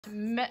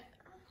Many?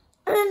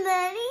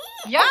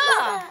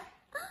 Yeah.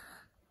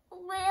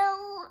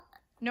 Will.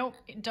 No,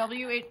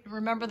 W,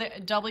 remember the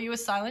W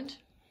is silent.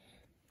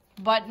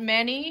 But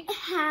many.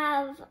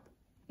 Have.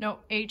 No,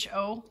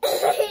 H-O.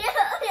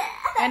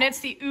 And it's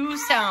the oo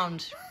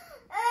sound.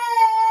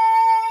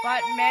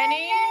 But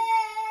many.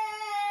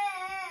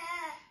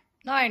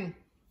 9.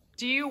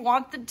 Do you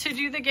want to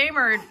do the game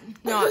or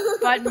not?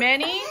 But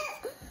many.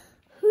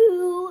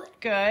 Who.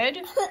 Good.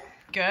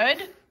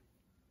 Good.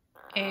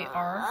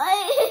 A-R.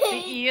 The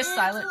E is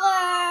silent.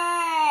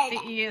 The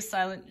E is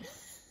silent.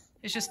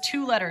 It's just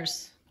 2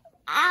 letters.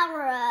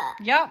 Ara.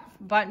 Yep.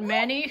 But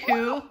many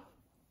who.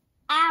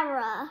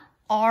 Ara.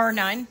 Are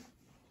 9.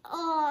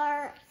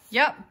 Or.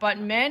 Yep. But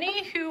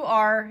many who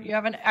are. You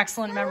have an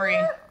excellent memory.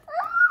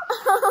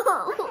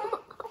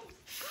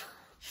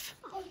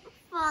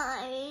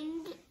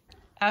 Find.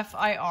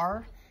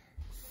 F-I-R.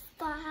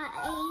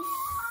 Five.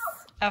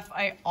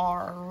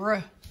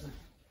 F-I-R.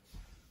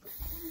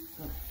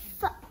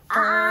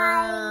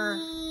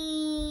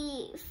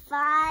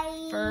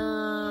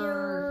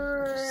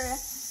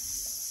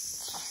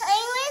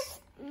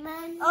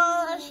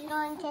 I was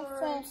going to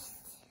say.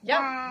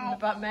 Yep,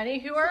 but many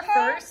who are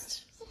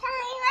first.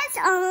 I was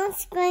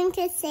almost going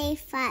to say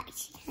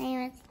first.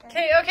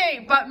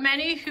 Okay, but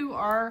many who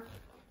are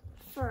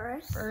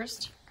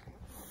First.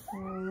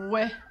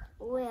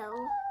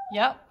 Will.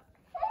 Yep.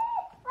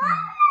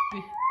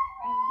 B.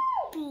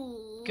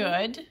 Be.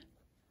 Good.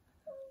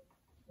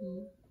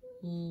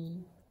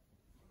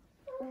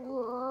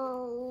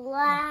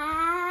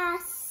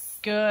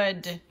 Last.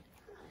 Good.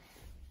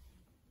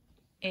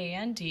 A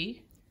and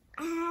D.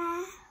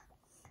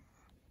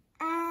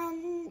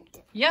 And.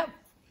 Yep.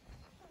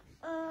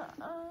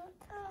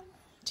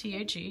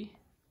 T-H-E.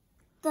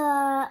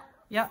 The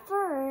Yep.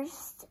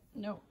 first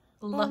No.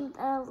 and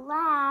the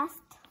last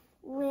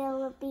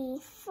will be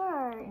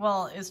first.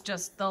 Well, it's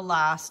just the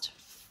last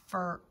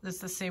it's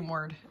the same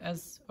word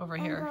as over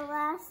And here. the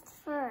last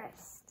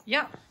first.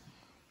 Yep.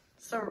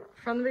 So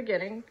from the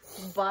beginning,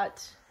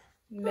 but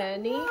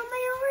many. Mom,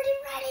 I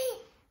already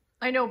ready.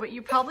 I know, but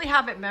you probably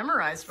have it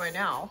memorized by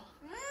now.